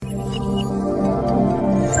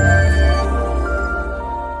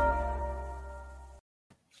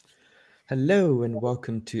Hello and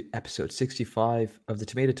welcome to episode 65 of the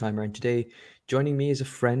Tomato Timer. And today, joining me is a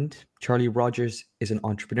friend. Charlie Rogers is an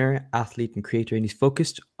entrepreneur, athlete, and creator, and he's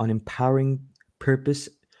focused on empowering purpose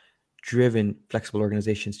driven, flexible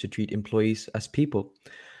organizations to treat employees as people.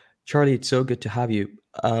 Charlie, it's so good to have you.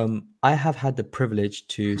 I have had the privilege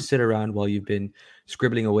to sit around while you've been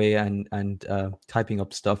scribbling away and typing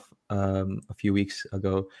up stuff a few weeks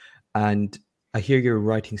ago. And I hear you're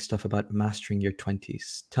writing stuff about mastering your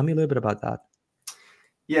 20s. Tell me a little bit about that.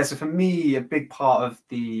 Yeah, so for me, a big part of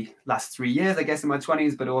the last 3 years, I guess, in my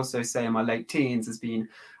 20s, but also say in my late teens, has been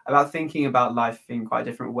about thinking about life in quite a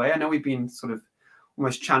different way. I know we've been sort of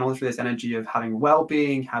almost channeled through this energy of having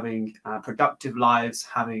well-being, having productive lives,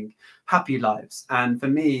 having happy lives. And for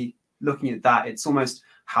me, looking at that, it's almost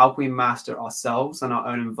how can we master ourselves and our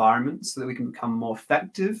own environment so that we can become more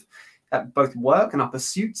effective at both work and our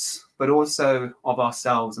pursuits, but also of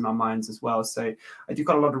ourselves and our minds as well. So I do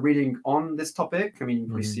quite a lot of reading on this topic. I mean, you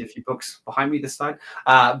probably see a few books behind me this side,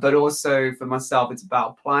 but also for myself, it's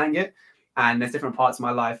about applying it. And there's different parts of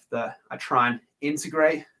my life that I try and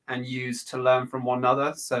integrate and use to learn from one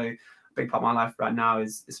another. So a big part of my life right now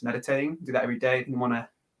is meditating. Do that every day. I think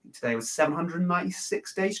today was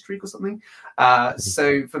 796-day streak or something.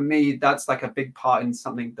 So for me, that's like a big part in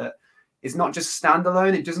something that is not just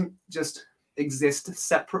standalone. It doesn't just exist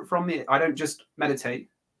separate from me. I don't just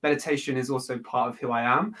meditate. Meditation is also part of who I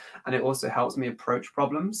am, and it also helps me approach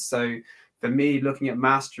problems. So for me, looking at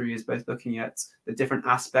mastery is both looking at the different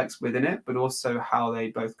aspects within it, but also how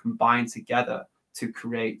they both combine together to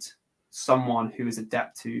create someone who is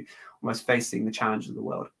adept to almost facing the challenges of the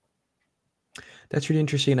world. That's really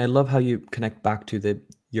interesting, and I love how you connect back to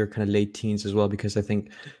your kind of late teens as well, because I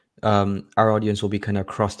think our audience will be kind of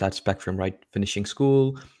across that spectrum, right? Finishing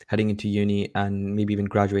school, heading into uni, and maybe even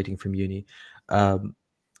graduating from uni. Um,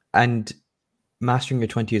 and mastering your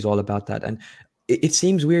 20 is all about that. And it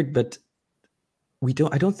seems weird, but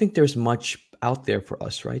I don't think there's much out there for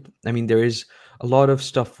us, right? I mean, there is a lot of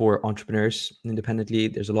stuff for entrepreneurs independently.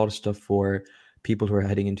 There's a lot of stuff for people who are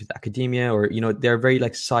heading into the academia, or they're very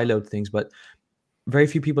like siloed things, but very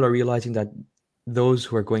few people are realizing that those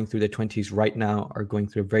who are going through their 20s right now are going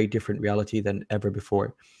through a very different reality than ever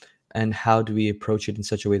before. And how do we approach it in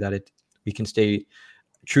such a way that we can stay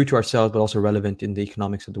true to ourselves but also relevant in the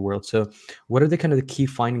economics of the world? So what are the kind of the key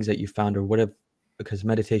findings that you found, or what have, because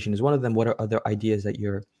meditation is one of them, what are other ideas that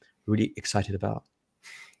you're really excited about?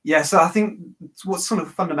 Yeah, so I think what's sort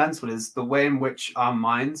of fundamental is the way in which our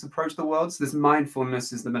minds approach the world. So this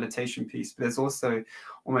mindfulness is the meditation piece, but there's also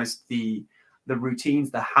almost the routines,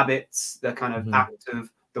 the habits, the kind of Hmm. active,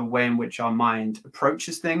 the way in which our mind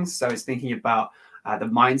approaches things. So it's thinking about the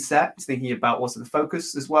mindset, it's thinking about also the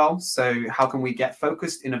focus as well. So how can we get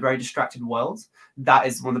focused in a very distracted world? That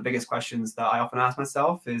is one of the biggest questions that I often ask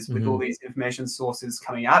myself is with all Hmm. these information sources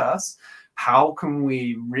coming at us, how can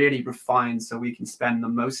we really refine so we can spend the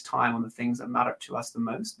most time on the things that matter to us the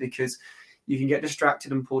most? Because you can get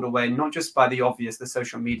distracted and pulled away, not just by the obvious, the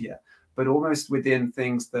social media, but almost within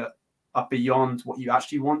things that are beyond what you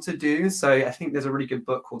actually want to do. So I think there's a really good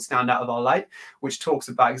book called Stand Out of Our Light, which talks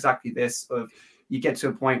about exactly this of you get to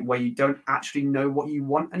a point where you don't actually know what you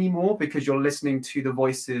want anymore because you're listening to the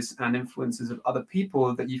voices and influences of other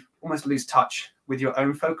people that you almost lose touch with your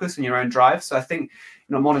own focus and your own drive. So I think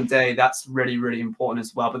in a modern day, that's really, really important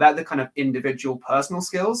as well. But they're the kind of individual personal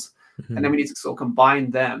skills. And then Hmm. we need to sort of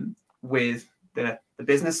combine them with the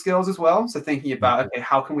business skills as well. So thinking about, okay,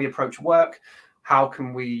 how can we approach work? How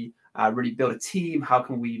can we really build a team? How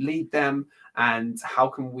can we lead them? And how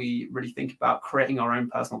can we really think about creating our own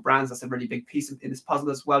personal brands? That's a really big piece in this puzzle,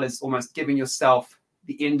 as well as almost giving yourself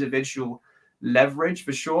the individual leverage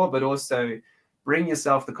for sure, but also bring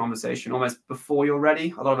yourself the conversation almost before you're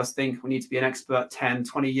ready. A lot of us think we need to be an expert 10,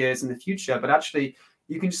 20 years in the future, but actually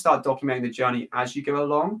you can just start documenting the journey as you go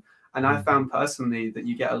along. And I Hmm. found personally that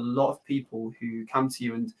you get a lot of people who come to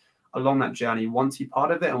you and along that journey want to be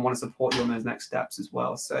part of it and want to support you on those next steps as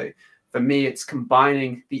well. So for me, it's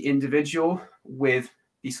combining the individual with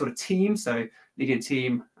the sort of team. So leading a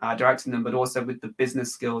team, directing them, but also with the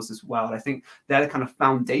business skills as well. And I think they're the kind of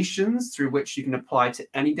foundations through which you can apply to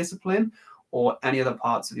any discipline or any other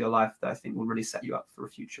parts of your life that I think will really set you up for a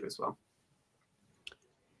future as well.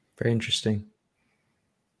 Very interesting.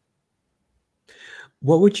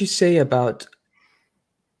 What would you say about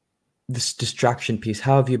this distraction piece?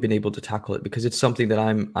 How have you been able to tackle it? Because it's something that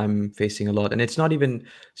I'm facing a lot, and it's not even,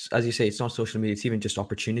 as you say, it's not social media. It's even just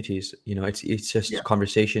opportunities. It's Yeah. just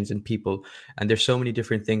conversations and people, and there's so many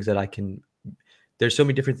different things that I can. There's so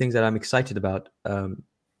many different things that I'm excited about,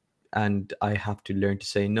 and I have to learn to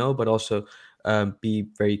say no, but also be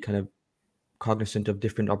very kind of cognizant of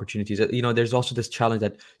different opportunities. There's also this challenge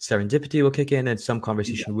that serendipity will kick in, and some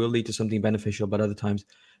conversation will lead to something beneficial, but other times,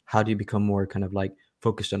 how do you become more kind of like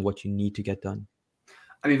focused on what you need to get done?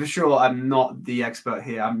 I mean, for sure, I'm not the expert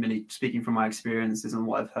here. I'm really speaking from my experiences and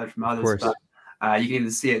what I've heard from Of others. course. But you can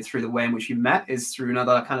even see it through the way in which you met is through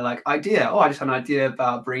another kind of like idea. Oh, I just had an idea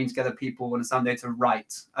about bringing together people on a Sunday to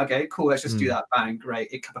write. Okay, cool. Let's just do that. Bang, great.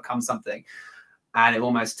 It can become something. And it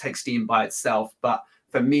almost takes steam by itself. But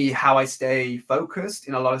for me, how I stay focused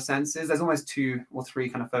in a lot of senses, there's almost 2 or 3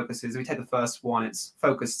 kind of focuses. If we take the first one, it's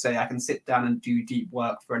focused. Say I can sit down and do deep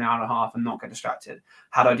work for an hour and a half and not get distracted.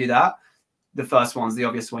 How do I do that? The first one's the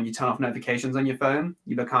obvious one. You turn off notifications on your phone.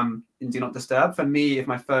 You become in do not disturb. For me, if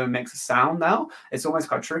my phone makes a sound now, it's almost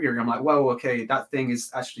quite triggering. I'm like, whoa, okay, that thing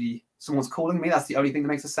is actually someone's calling me. That's the only thing that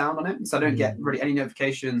makes a sound on it. So I don't get really any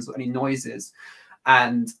notifications or any noises.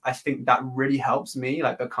 And I think that really helps me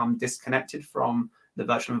like become disconnected from the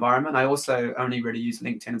virtual environment. I also only really use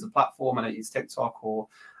LinkedIn as a platform. I don't use TikTok or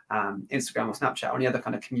Instagram or Snapchat or any other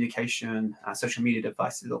kind of communication, social media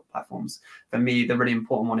devices or platforms. For me, the really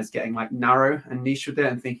important one is getting like narrow and niche with it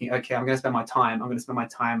and thinking, okay, I'm going to spend my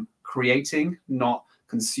time creating, not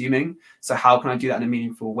consuming. So how can I do that in a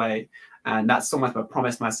meaningful way? And that's almost what I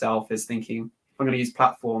promised myself is thinking, if I'm going to use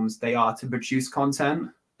platforms, they are to produce content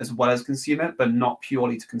as well as consume it, but not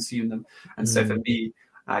purely to consume them. And so for me,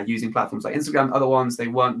 using platforms like Instagram, other ones, they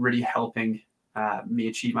weren't really helping me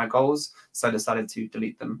achieve my goals. So I decided to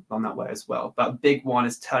delete them on that way as well. But a big one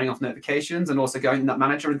is turning off notifications and also going in that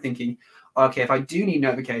manager and thinking, okay, if I do need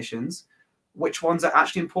notifications, which ones are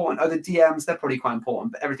actually important? Oh, the DMs, they're probably quite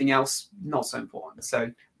important, but everything else, not so important. So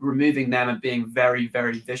removing them and being very,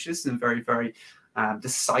 very vicious and very, very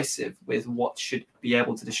decisive with what should be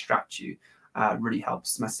able to distract you really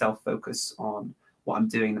helps myself focus on what I'm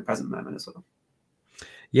doing in the present moment as well.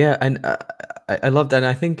 Yeah, and I love that. And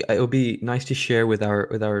I think it would be nice to share with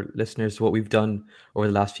our listeners what we've done over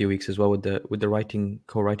the last few weeks as well with the writing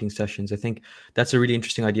co-writing sessions. I think that's a really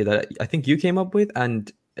interesting idea that I think you came up with,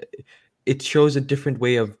 and it shows a different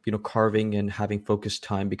way of carving and having focused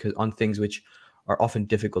time because on things which are often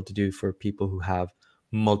difficult to do for people who have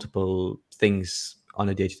multiple things on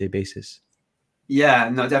a day-to-day basis. Yeah,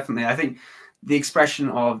 no, definitely. I think the expression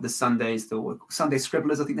of the Sundays, the Sunday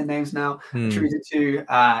scribblers, I think their names now attributed to,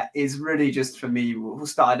 is really just for me. We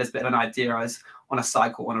started as a bit of an idea. I was on a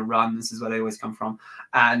cycle, on a run. This is where they always come from.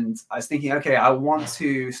 And I was thinking, okay, I want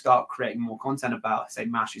to start creating more content about, say,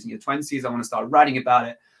 masters in your 20s. I want to start writing about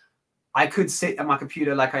it. I could sit at my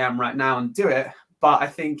computer like I am right now and do it. But I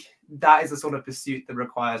think that is a sort of pursuit that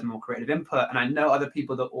requires more creative input. And I know other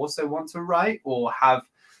people that also want to write or have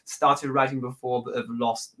started writing before but have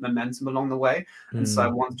lost momentum along the way. And so I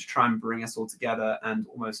wanted to try and bring us all together and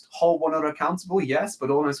almost hold one another accountable, yes, but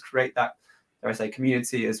almost create that, dare I say,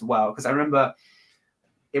 community as well. Because I remember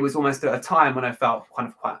it was almost at a time when I felt kind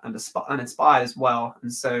of quite uninspired as well.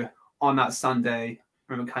 And so on that Sunday,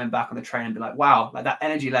 I remember coming back on the train and be like, wow, like that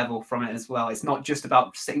energy level from it as well. It's not just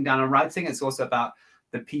about sitting down and writing. It's also about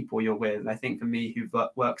the people you're with. And I think for me, who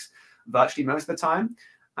works virtually most of the time,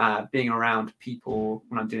 being around people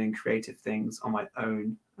when I'm doing creative things on my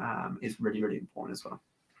own is really, really important as well.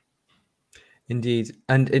 Indeed,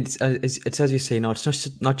 and it's as you say, no, it's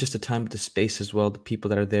not just the time, but the space as well, the people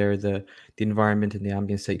that are there, the environment and the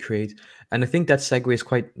ambience they create, and I think that segues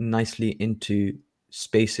quite nicely into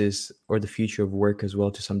spaces or the future of work as well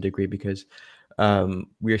to some degree, because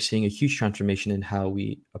we are seeing a huge transformation in how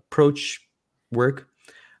we approach work,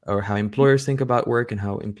 or how employers think about work and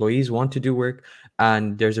how employees want to do work.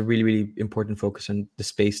 And there's a really, really important focus on the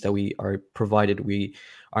space that we are provided. We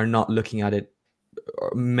are not looking at it,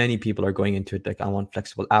 or many people are going into it like, I want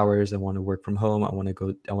flexible hours, I want to work from home, I want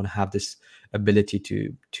to have this ability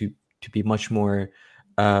to be much more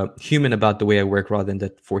human about the way I work, rather than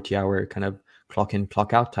that 40-hour kind of clock in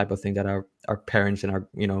clock out type of thing that our parents and our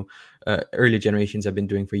early generations have been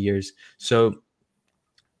doing for years. So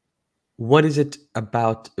what is it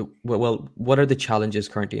about, well, what are the challenges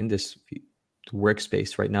currently in this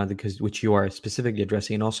workspace right now, because which you are specifically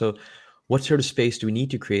addressing, and also what sort of space do we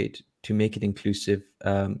need to create to make it inclusive,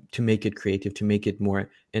 to make it creative, to make it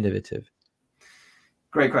more innovative?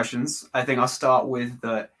 Great questions. I think I'll start with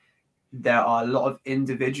that there are a lot of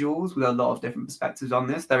individuals with a lot of different perspectives on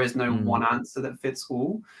this. There is no one answer that fits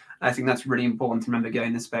all. And I think that's really important to remember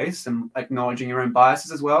getting the space and acknowledging your own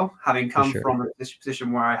biases as well. Having come from a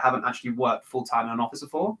position where I haven't actually worked full-time in an office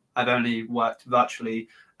before, I've only worked virtually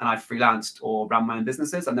and I've freelanced or ran my own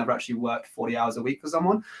businesses. I've never actually worked 40 hours a week for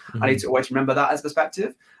someone. I need to always remember that as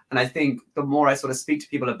perspective. And I think the more I sort of speak to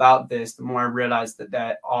people about this, the more I realize that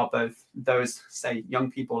there are both those, say,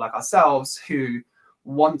 young people like ourselves who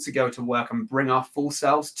want to go to work and bring our full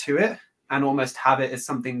selves to it and almost have it as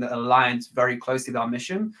something that aligns very closely with our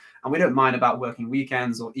mission. And we don't mind about working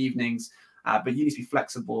weekends or evenings, but you need to be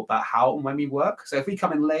flexible about how and when we work. So if we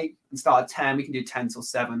come in late and start at 10, we can do 10 till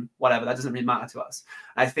 7, whatever. That doesn't really matter to us.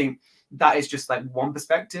 I think that is just like one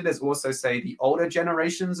perspective. There's also, say, the older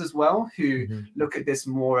generations as well, who look at this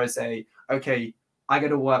more as okay, I go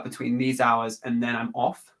to work between these hours and then I'm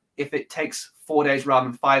off. If it takes 4 days rather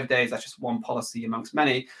than 5 days, that's just one policy amongst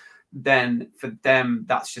many. Then for them,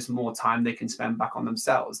 that's just more time they can spend back on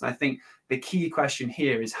themselves. And I think the key question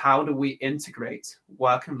here is, how do we integrate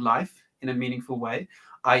work and life in a meaningful way?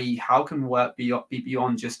 I.e., how can work be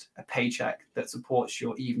beyond just a paycheck that supports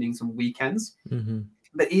your evenings and weekends?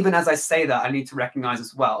 But even as I say that, I need to recognize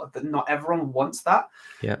as well that not everyone wants that.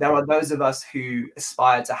 Yeah. There are those of us who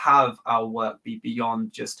aspire to have our work be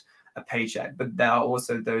beyond just a paycheck, but there are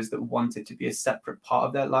also those that want it to be a separate part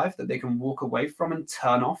of their life that they can walk away from and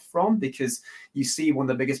turn off from. Because you see, one of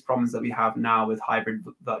the biggest problems that we have now with hybrid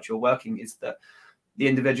virtual working is that the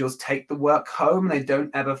individuals take the work home and they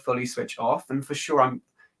don't ever fully switch off. And for sure, I'm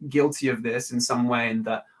guilty of this in some way, in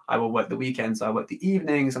that I will work the weekends, I work the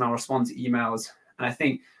evenings, and I'll respond to emails. And I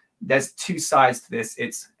think there's two sides to this.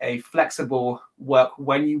 It's a flexible work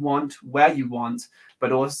when you want, where you want,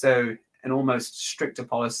 but also an almost stricter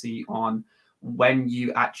policy on when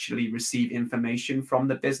you actually receive information from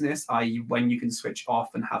the business, i.e. when you can switch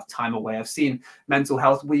off and have time away. I've seen mental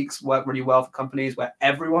health weeks work really well for companies where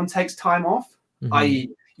everyone takes time off,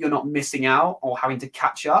 i.e. you're not missing out or having to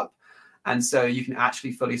catch up. And so you can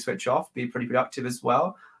actually fully switch off, be pretty productive as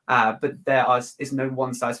well. But there is no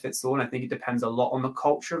one size fits all. And I think it depends a lot on the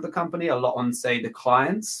culture of the company, a lot on, say, the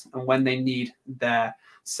clients and when they need their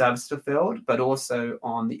service fulfilled, but also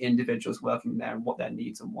on the individuals working there and what their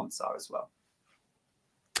needs and wants are as well.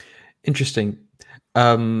 Interesting.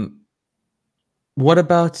 What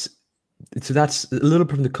about, so that's a little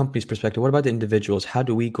from the company's perspective. What about the individuals? How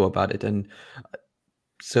do we go about it? And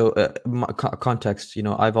so my context,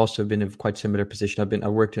 I've also been in a quite similar position. I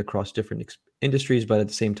worked across different industries, but at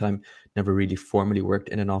the same time, never really formally worked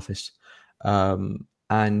in an office.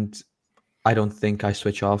 And I don't think I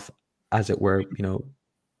switch off, as it were,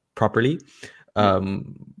 properly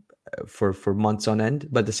for months on end.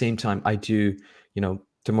 But at the same time, I do,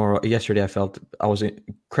 yesterday I felt I was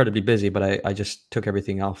incredibly busy, but I just took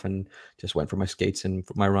everything off and just went for my skates and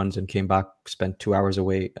for my runs and came back, spent 2 hours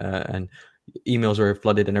away, and emails were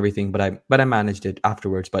flooded and everything, but I managed it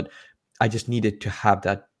afterwards. But I just needed to have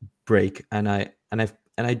that break, and I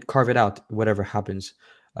carve it out, whatever happens.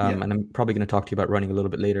 And I'm probably going to talk to you about running a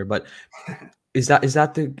little bit later. But is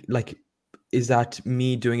that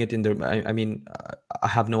me doing it in the? I mean, I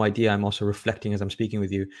have no idea. I'm also reflecting as I'm speaking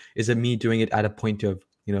with you. Is it me doing it at a point of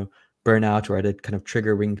burnout, or at a kind of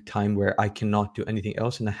triggering time where I cannot do anything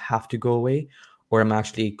else and I have to go away, or I'm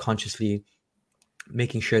actually consciously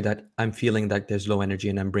making sure that I'm feeling that there's low energy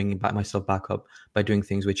and I'm bringing myself back up by doing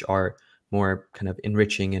things which are more kind of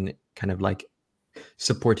enriching and kind of like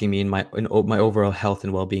supporting me in my overall health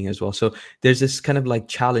and well-being as well. So there's this kind of like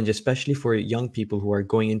challenge, especially for young people who are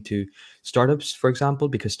going into startups, for example,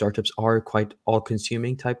 because startups are quite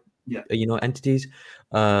all-consuming type entities,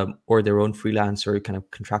 or their own freelance or kind of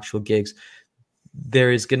contractual gigs.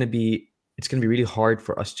 It's going to be really hard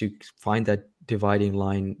for us to find that dividing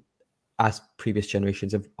line as previous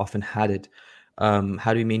generations have often had it.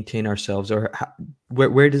 How do we maintain ourselves, or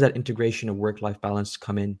where does that integration of work-life balance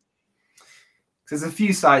come in? There's a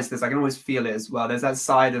few sides to this. I can always feel it as well. There's that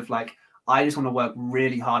side of like, I just want to work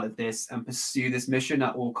really hard at this and pursue this mission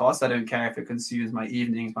at all costs. I don't care if it consumes my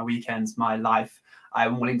evenings, my weekends, my life.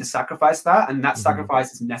 I'm willing to sacrifice that. And that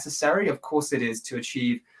sacrifice is necessary. Of course it is, to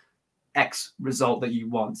achieve X result that you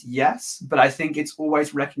want. Yes. But I think it's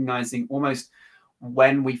always recognizing almost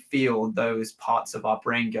when we feel those parts of our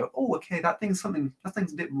brain go, oh, okay, that thing's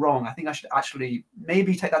a bit wrong. I think I should actually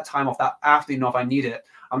maybe take that time off that afternoon if I need it.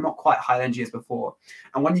 I'm not quite high energy as before.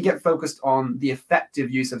 And when you get focused on the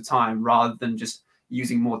effective use of time rather than just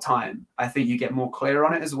using more time, I think you get more clear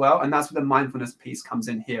on it as well. And that's where the mindfulness piece comes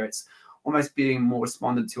in here. It's almost being more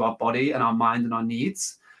respondent to our body and our mind and our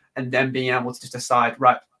needs, and then being able to just decide,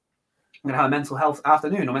 right, I'm going to have a mental health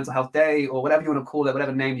afternoon or mental health day or whatever you want to call it,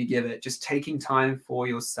 whatever name you give it, just taking time for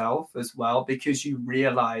yourself as well, because you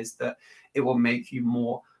realize that it will make you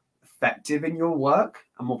more effective in your work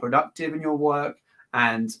and more productive in your work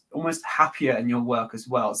and almost happier in your work as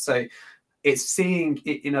well. So it's seeing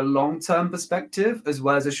it in a long-term perspective as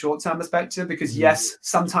well as a short-term perspective, because yes,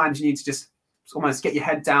 sometimes you need to just almost get your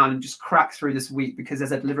head down and just crack through this week because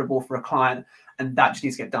there's a deliverable for a client and that just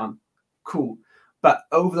needs to get done. Cool. But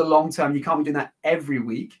over the long term, you can't be doing that every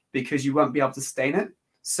week because you won't be able to sustain it.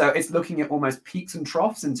 So it's looking at almost peaks and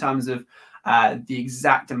troughs in terms of the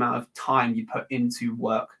exact amount of time you put into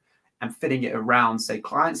work and fitting it around, say,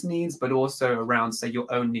 clients' needs, but also around, say,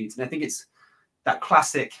 your own needs. And I think it's that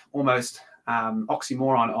classic almost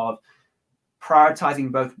oxymoron of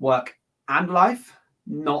prioritizing both work and life,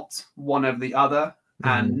 not one over the other,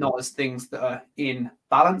 and not as things that are in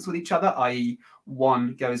balance with each other, i.e.,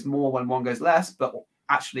 one goes more when one goes less, but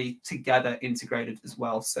actually together integrated as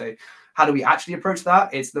well. So how do we actually approach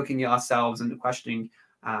that? It's looking at ourselves and questioning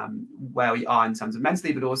where we are in terms of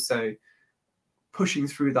mentally, but also pushing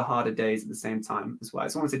through the harder days at the same time as well.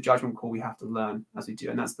 It's almost a judgment call we have to learn as we do.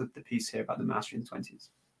 And that's the piece here about the mastery in the 20s.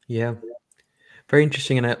 Yeah. Very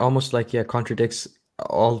interesting. And it almost like, contradicts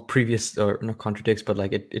all previous, or not contradicts, but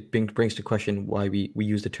like it brings to question why we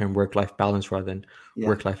use the term work-life balance rather than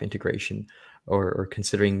work-life integration, or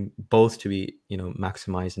considering both to be,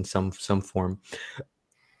 maximized in some form.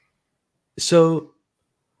 So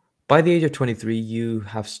by the age of 23, you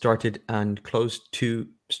have started and closed 2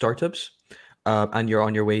 startups, and you're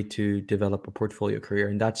on your way to develop a portfolio career.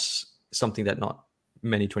 And that's something that not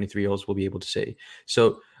many 23-year-olds will be able to say.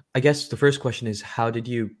 So I guess the first question is, how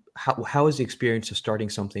is the experience of starting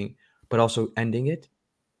something, but also ending it?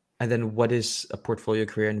 And then what is a portfolio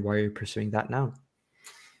career and why are you pursuing that now?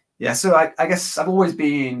 Yeah, so I guess I've always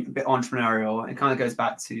been a bit entrepreneurial. It kind of goes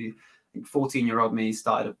back to 14-year-old me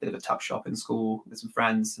started a bit of a tuck shop in school with some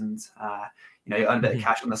friends, and you earn a bit of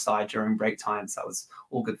cash on the side during break times. That was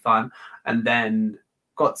all good fun. And then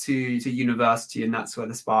got to university, and that's where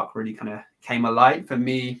the spark really kind of came alight for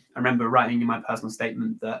me. I remember writing in my personal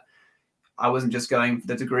statement that I wasn't just going for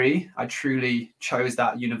the degree. I truly chose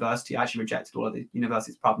that university. I actually rejected all of the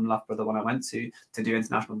universities, apart from Loughborough, the one I went to do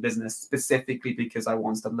international business, specifically because I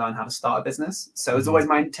wanted to learn how to start a business. So it was always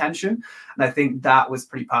my intention. And I think that was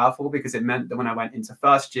pretty powerful because it meant that when I went into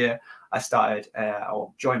first year, I started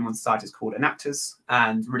or joined one society called Enactus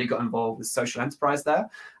and really got involved with social enterprise there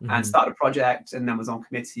and started a project, and then was on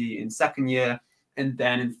committee in second year. And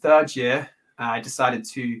then in third year, I decided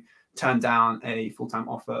to turn down a full-time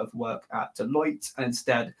offer of work at Deloitte and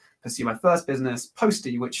instead pursue my first business,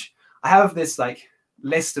 Posty, which I have this like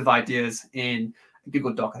list of ideas in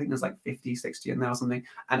Google Doc. I think there's like 50, 60 in there or something.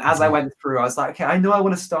 And as I went through, I was like, okay, I know I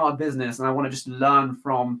want to start a business and I want to just learn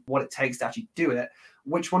from what it takes to actually do it.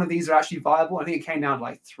 Which one of these are actually viable? I think it came down to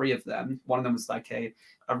like 3 of them. One of them was like a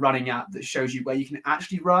running app that shows you where you can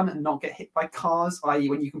actually run and not get hit by cars, i.e.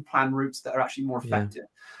 when you can plan routes that are actually more effective.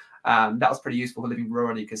 That was pretty useful for living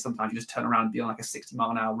rurally because sometimes you just turn around and be on like a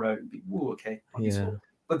 60-mile-an-hour road and be, ooh, okay, not useful.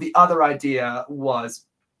 But the other idea was,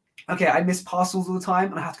 okay, I miss parcels all the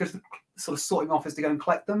time and I have to go to the sort of sorting office to go and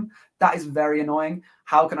collect them. That is very annoying.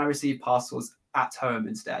 How can I receive parcels at home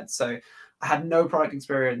instead? So I had no product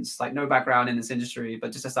experience, like no background in this industry,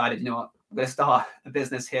 but just decided, you know what, I'm going to start a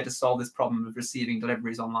business here to solve this problem of receiving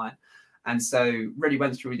deliveries online. And so really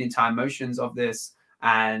went through the entire motions of this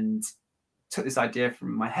and took this idea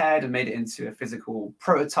from my head and made it into a physical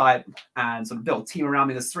prototype and sort of built a team around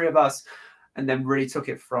me. There's 3 of us, and then really took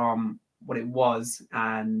it from what it was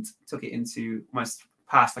and took it into almost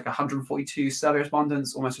past like 142 survey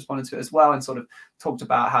respondents, almost responded to it as well, and sort of talked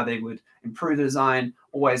about how they would improve the design,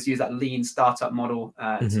 always use that lean startup model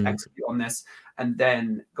to execute on this. And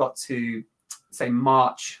then got to say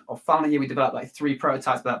March of final year, we developed like 3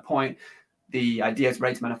 prototypes at that point. The idea is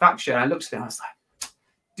ready to manufacture. And I looked at it and I was like,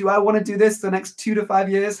 do I want to do this for the next 2 to 5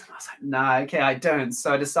 years? And I was like, nah, okay, I don't.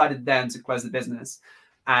 So I decided then to close the business.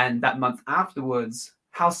 And that month afterwards,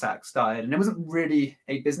 Househack started. And it wasn't really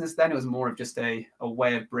a business then. It was more of just a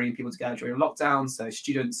way of bringing people together during lockdown. So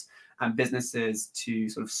students and businesses to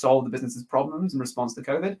sort of solve the business's problems in response to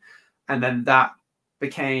COVID. And then that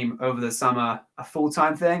became, over the summer, a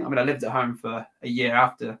full-time thing. I mean, I lived at home for a year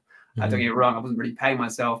after. Don't get me wrong, I wasn't really paying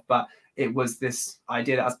myself, but it was this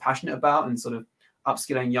idea that I was passionate about and sort of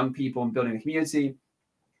upskilling young people and building a community.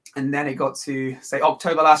 And then it got to say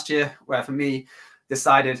October last year, where for me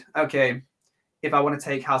decided, okay, if I want to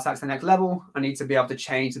take Househack to the next level, I need to be able to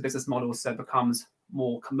change the business model so it becomes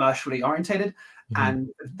more commercially orientated. And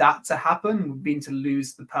that to happen would mean to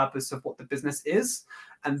lose the purpose of what the business is.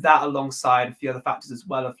 And that alongside a few other factors as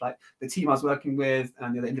well of like the team I was working with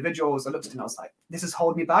and the other individuals, I looked at it and I was like, this is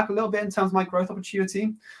holding me back a little bit in terms of my growth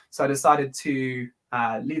opportunity. So I decided to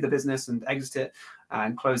leave the business and exit it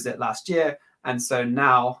and closed it last year. And so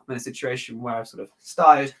now I'm in a situation where I've sort of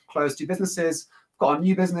started, closed 2 businesses, got a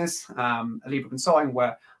new business, Alibra Consulting,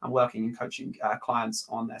 where I'm working and coaching clients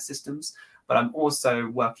on their systems. But I'm also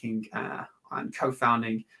working and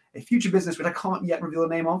co-founding a future business, which I can't yet reveal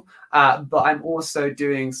the name of. But I'm also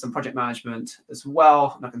doing some project management as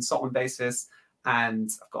well on a consultant basis. And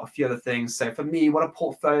I've got a few other things. So for me, what a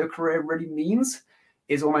portfolio career really means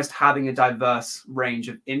is almost having a diverse range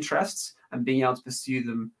of interests and being able to pursue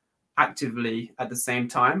them actively at the same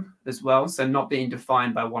time as well. So not being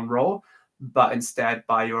defined by one role, but instead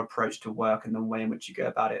by your approach to work and the way in which you go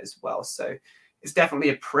about it as well. So it's definitely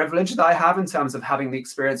a privilege that I have in terms of having the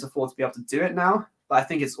experience before to be able to do it now. But I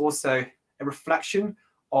think it's also a reflection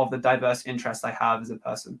of the diverse interests I have as a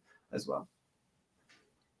person as well.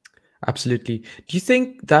 Absolutely. Do you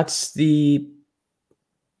think that's the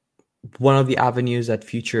one of the avenues that the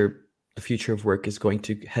future of work is going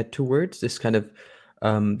to head towards, this kind of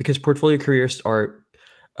because portfolio careers are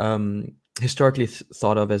historically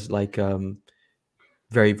thought of as like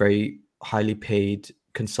very, very highly paid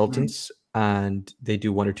consultants, and they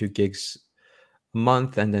do one or two gigs a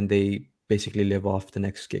month, and then they basically live off the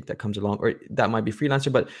next gig that comes along, or that might be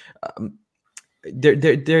freelancer. But um,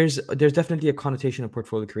 there's definitely a connotation of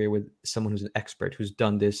portfolio career with someone who's an expert, who's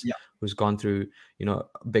done this, Yeah. who's gone through,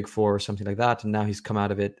 Big Four or something like that, and now he's come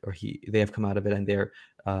out of it, or they have come out of it, and they're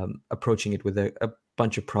approaching it with a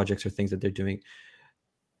bunch of projects or things that they're doing.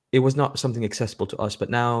 It was not something accessible to us, but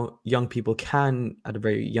now young people can, at a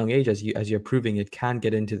very young age, as you're proving it, can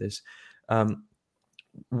get into this. Um,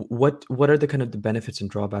 what are the kind of the benefits and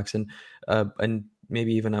drawbacks, and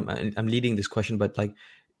maybe even I'm leading this question, but like,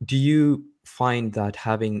 do you find that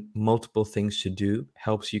having multiple things to do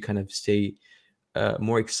helps you kind of stay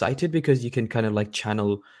more excited, because you can kind of like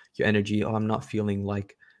channel your energy? Oh, I'm not feeling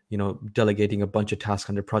like delegating a bunch of tasks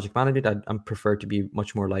under project manager. I'm prefer to be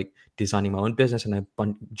much more like designing my own business, and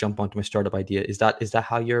jump onto my startup idea. Is that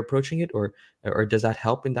how you're approaching it, or does that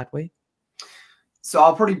help in that way? So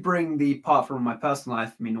I'll probably bring the part from my personal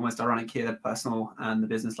life. I mean, almost ironic here, the personal and the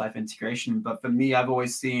business life integration. But for me, I've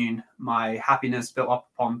always seen my happiness built up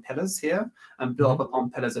upon pillars here and built Hmm. up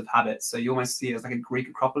upon pillars of habits. So you almost see it as like a Greek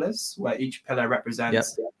Acropolis, where each pillar Yeah.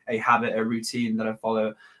 represents a habit, a routine that I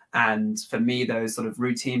follow. And for me, those sort of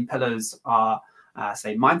routine pillars are,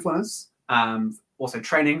 say, mindfulness, also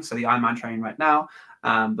training. So the Ironman training right now,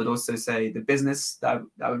 but also say the business that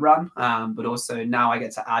I would run. But also now I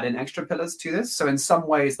get to add in extra pillars to this. So in some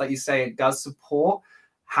ways, like you say, it does support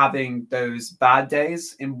having those bad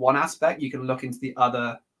days in one aspect. You can look into the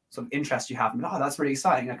other sort of interest you have and oh, that's really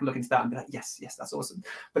exciting. I can look into that and be like, yes, that's awesome.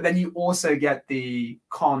 But then you also get the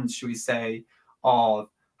cons, should we say, of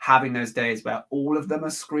having those days where all of them are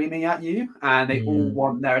screaming at you and they all Mm.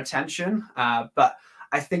 want their attention. But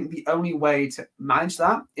I think the only way to manage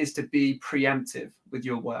that is to be preemptive with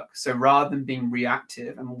your work. So rather than being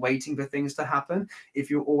reactive and waiting for things to happen, if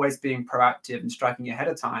you're always being proactive and striking ahead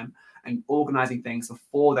of time and organizing things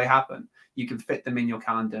before they happen, you can fit them in your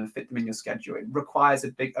calendar and fit them in your schedule. It requires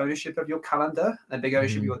a big ownership of your calendar, a big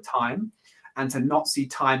ownership of Mhm. your time, and to not see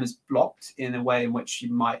time as blocked in a way in which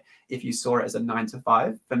you might if you saw it as a 9 to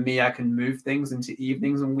 5. For me, I can move things into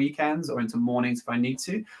evenings and weekends or into mornings if I need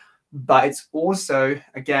to. But it's also,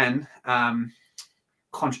 again,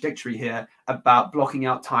 contradictory here about blocking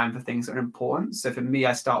out time for things that are important. So for me,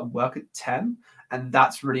 I start work at 10, and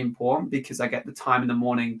that's really important because I get the time in the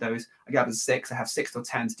morning. I get up at 6. I have 6 or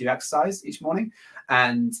 10 to do exercise each morning,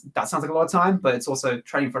 and that sounds like a lot of time, but it's also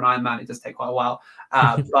training for an Ironman. It does take quite a while,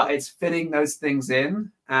 but it's fitting those things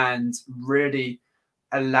in and really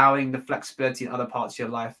allowing the flexibility in other parts of your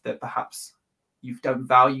life that perhaps you don't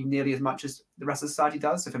value nearly as much as the rest of society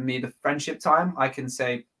does. So for me, the friendship time, I can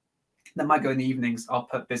say that might go in the evenings. I'll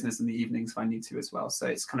put business in the evenings if I need to as well. So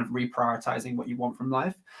it's kind of reprioritizing what you want from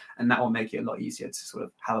life, and that will make it a lot easier to sort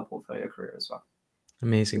of have a portfolio career as well.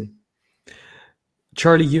 Amazing.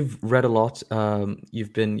 Charlie, you've read a lot.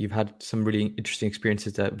 You've had some really interesting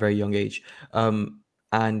experiences at a very young age,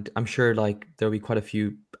 and I'm sure like there'll be quite a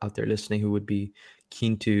few out there listening who would be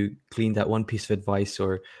keen to glean that one piece of advice,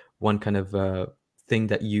 or one kind of thing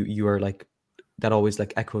that you are like, that always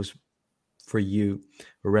like echoes for you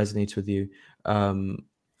or resonates with you, um,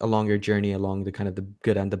 along your journey, along the kind of the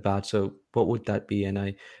good and the bad. So what would that be?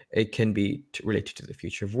 And it can be related to the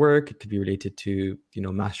future of work. It could be related to,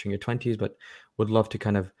 mastering your 20s, but would love to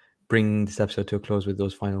kind of bring this episode to a close with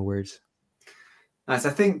those final words. Nice. I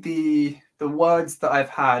think the words that I've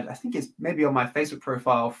had, I think it's maybe on my Facebook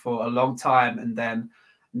profile for a long time, and then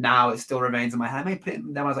now it still remains in my head. I may put it in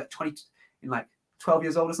when I was like 20, in like 12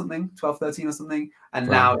 years old or something, 12, 13 or something. And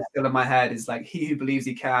now Wow. it's still in my head is like, he who believes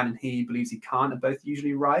he can and he who believes he can't are both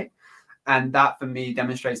usually right. And that for me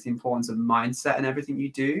demonstrates the importance of mindset in everything you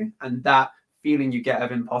do. And that feeling you get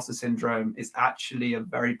of imposter syndrome is actually a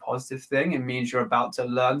very positive thing. It means you're about to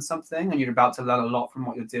learn something and you're about to learn a lot from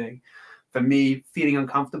what you're doing. for me, feeling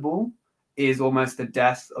uncomfortable is almost the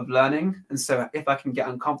death of learning. And so if I can get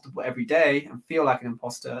uncomfortable every day and feel like an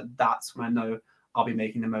imposter, that's when I know I'll be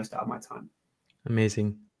making the most out of my time.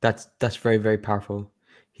 Amazing. That's very, very powerful.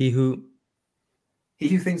 He who He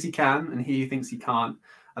who thinks he can and he who thinks he can't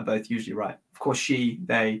are both usually right. Of course, she,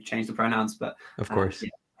 they change the pronouns, but Of course.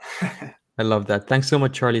 yeah. I love that. Thanks so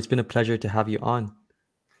much, Charlie. It's been a pleasure to have you on.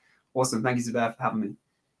 Awesome. Thank you, Zubair, for having me.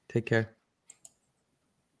 Take care.